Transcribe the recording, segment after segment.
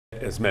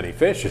get as many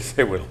fish as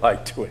they would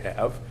like to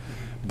have.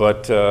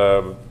 But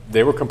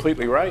they were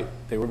completely right.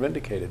 They were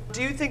vindicated.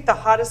 Do you think the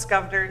hottest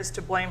governor is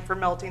to blame for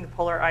melting the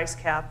polar ice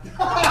cap?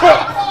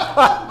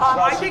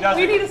 I think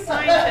we need a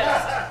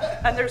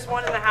scientist, and there's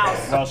one in the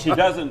House. Well,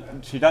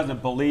 she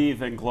doesn't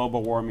believe in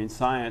global warming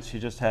science. She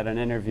just had an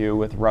interview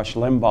with Rush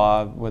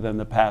Limbaugh within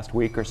the past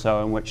week or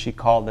so in which she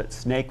called it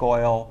snake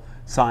oil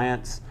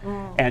science,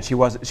 and she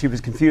was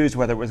confused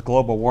whether it was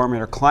global warming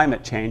or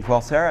climate change.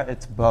 Well, Sarah,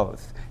 it's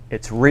both.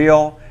 It's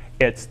real.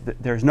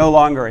 There's no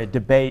longer a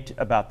debate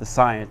about the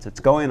science. It's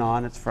going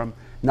on. It's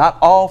not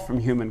all from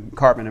human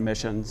carbon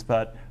emissions,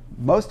 but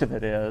most of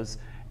it is.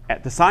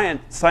 The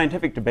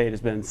scientific debate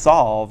has been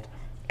solved,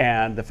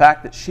 and the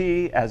fact that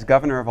she, as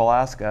governor of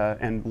Alaska,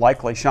 and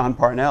likely Sean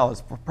Parnell,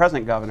 as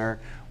present governor,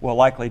 will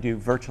likely do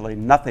virtually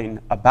nothing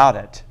about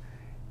it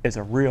is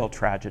a real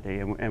tragedy,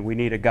 and we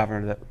need a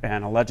governor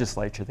and a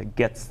legislature that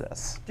gets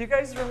this. Do you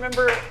guys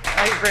remember,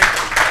 I agree.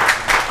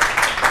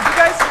 Do you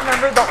guys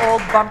remember the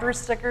old bumper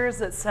stickers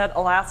that said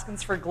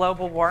Alaskans for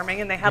global warming,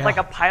 and they had like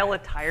a pile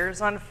of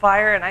tires on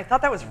fire, and I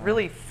thought that was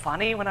really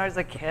funny when I was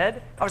a kid.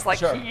 I was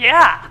like,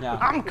 yeah.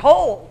 I'm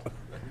cold.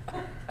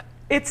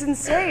 It's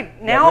insane.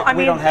 Now, I mean,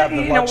 we don't have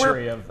the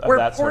luxury of where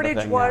that sort of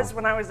Portage thing was now.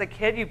 when I was a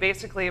kid,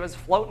 it was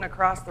floating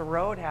across the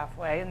road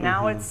halfway, and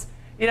now it's,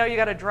 you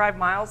got to drive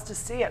miles to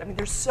see it. I mean,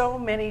 there's so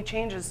many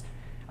changes.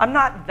 I'm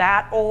not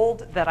that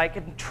old that I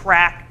can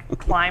track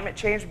climate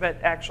change,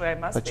 but actually I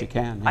must be. But you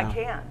can, I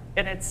can,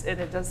 and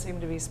it does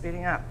seem to be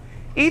speeding up.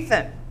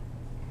 Ethan,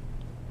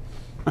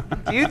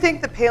 do you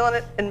think the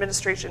Palin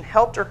administration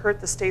helped or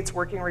hurt the state's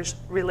working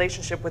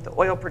relationship with the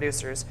oil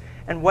producers?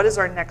 And what is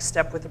our next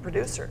step with the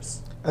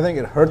producers? I think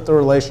it hurt the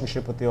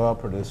relationship with the oil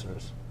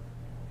producers.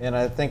 And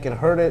I think it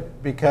hurt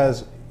it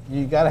because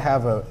you got to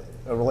have a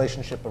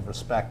relationship of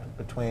respect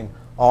between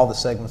all the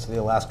segments of the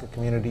Alaska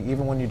community,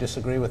 even when you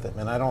disagree with them.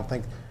 And I don't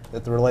think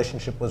that the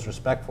relationship was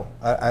respectful.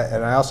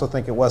 And I also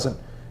think it wasn't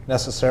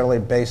necessarily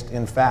based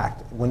in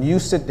fact. When you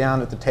sit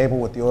down at the table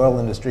with the oil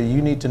industry,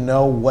 you need to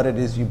know what it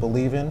is you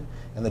believe in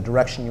and the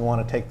direction you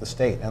want to take the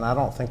state. And I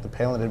don't think the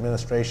Palin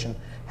administration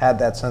had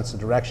that sense of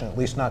direction, at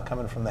least not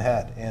coming from the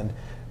head. And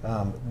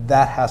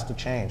that has to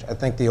change. I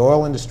think the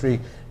oil industry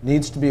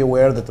needs to be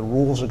aware that the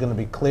rules are going to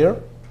be clear,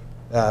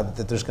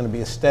 that there's going to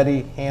be a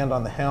steady hand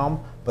on the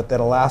helm, but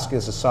that Alaska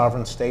is a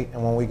sovereign state,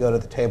 and when we go to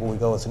the table, we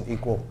go as an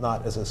equal,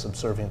 not as a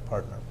subservient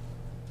partner.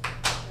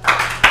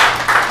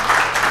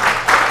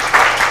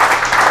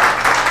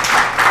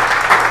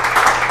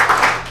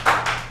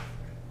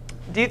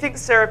 Do you think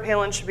Sarah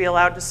Palin should be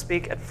allowed to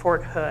speak at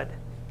Fort Hood?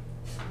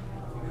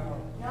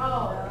 I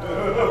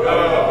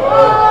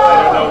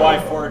don't know why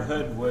Fort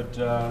Hood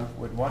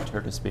would want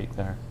her to speak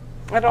there.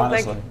 I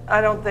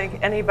don't think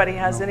anybody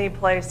has any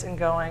place in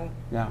going.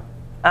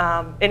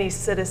 Any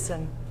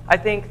citizen. I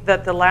think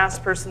that the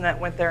last person that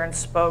went there and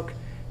spoke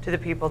to the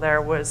people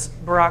there was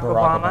Barack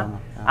Obama.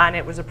 And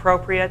it was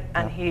appropriate,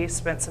 and he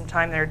spent some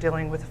time there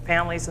dealing with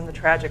families and the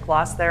tragic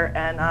loss there.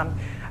 And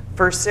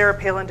for Sarah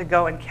Palin to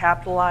go and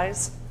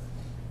capitalize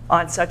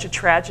on such a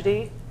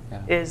tragedy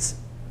it's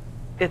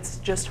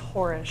just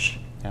horish.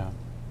 Yeah,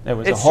 it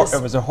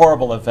was a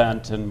horrible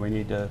event, and we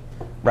need to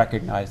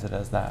recognize it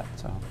as that.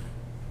 So,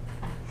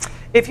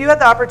 if you had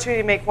the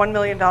opportunity to make $1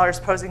 million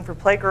posing for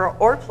Playgirl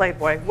or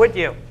Playboy, would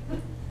you?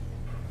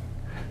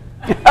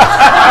 Well,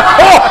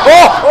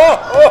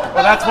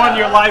 that's one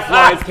your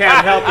lifelines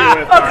can't help you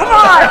with. Oh, come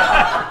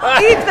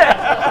on, Ethan.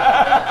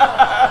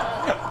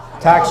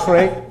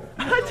 Tax-free.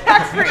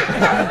 Tax-free.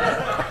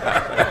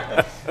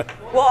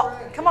 Well,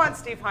 come on,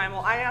 Steve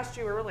Heimel. I asked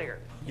you earlier.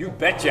 You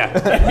betcha.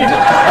 You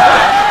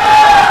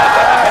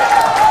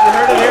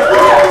heard it here.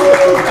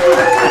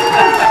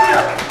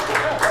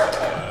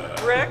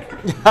 Rick?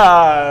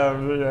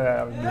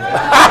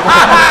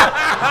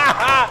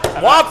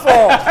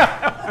 Waffle.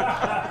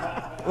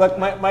 Look,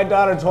 my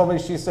daughter told me,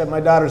 she said, my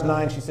daughter's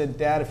 9, she said,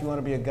 Dad, if you want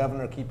to be a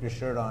governor, keep your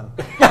shirt on.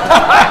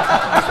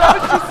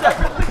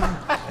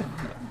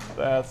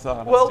 That's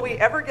honest. Will we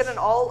ever get an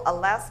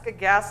all-Alaska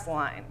gas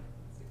line?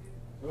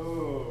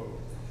 Ooh.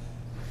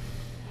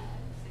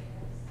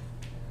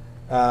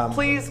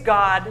 Please,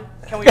 God,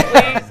 can we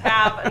please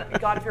have,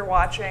 God, if you're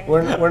watching.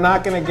 We're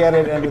not going to get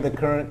it under the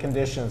current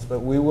conditions, but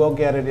we will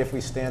get it if we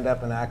stand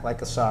up and act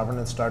like a sovereign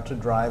and start to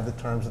drive the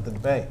terms of the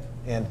debate.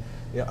 And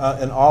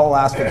an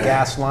all-Alaska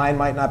gas line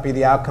might not be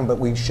the outcome, but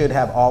we should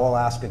have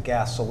all-Alaska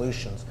gas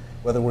solutions.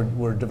 Whether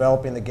we're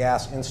developing the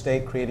gas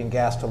in-state, creating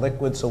gas to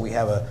liquid, so we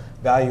have a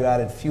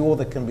value-added fuel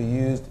that can be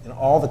used in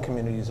all the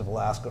communities of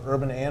Alaska,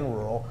 urban and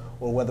rural,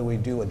 or whether we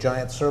do a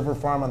giant server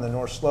farm on the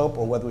North Slope,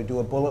 or whether we do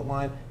a bullet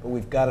line, but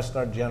we've got to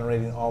start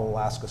generating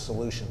all-Alaska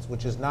solutions,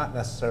 which is not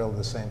necessarily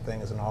the same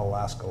thing as an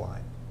all-Alaska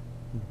line.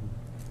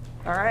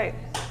 All right.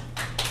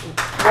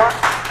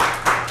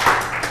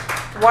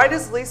 Why do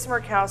Lisa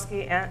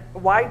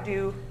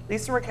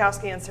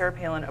Murkowski and Sarah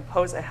Palin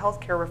oppose a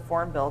health care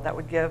reform bill that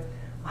would give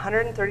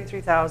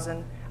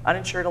 133,000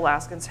 uninsured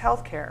Alaskans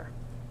health care?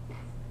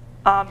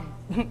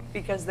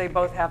 Because they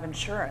both have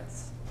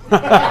insurance.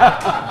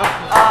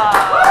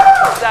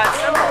 That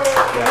simple.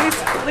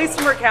 Lisa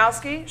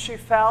Murkowski, she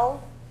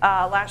fell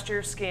last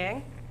year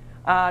skiing,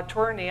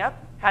 tore her knee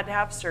up, had to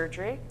have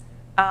surgery.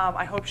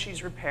 I hope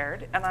she's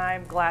repaired, and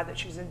I'm glad that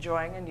she's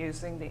enjoying and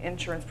using the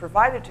insurance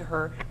provided to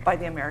her by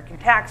the American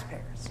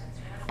taxpayers.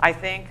 I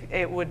think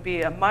it would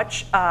be a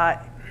much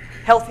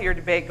healthier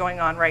debate going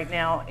on right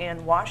now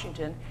in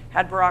Washington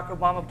had Barack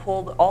Obama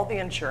pulled all the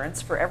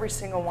insurance for every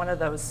single one of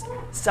those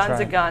sons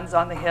of guns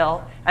on the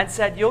Hill and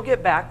said, you'll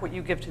get back what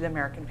you give to the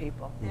American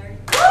people. So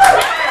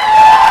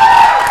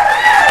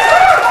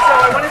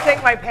I want to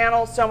thank my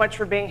panel so much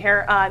for being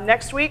here.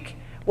 Next week,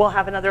 we'll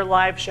have another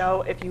live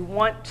show. If you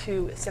want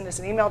to send us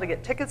an email to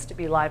get tickets to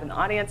be live in the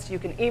audience, you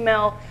can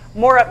email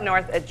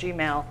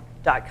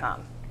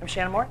moreupnorth@gmail.com. I'm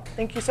Shannyn Moore.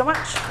 Thank you so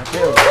much. Thank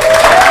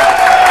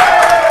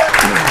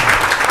you.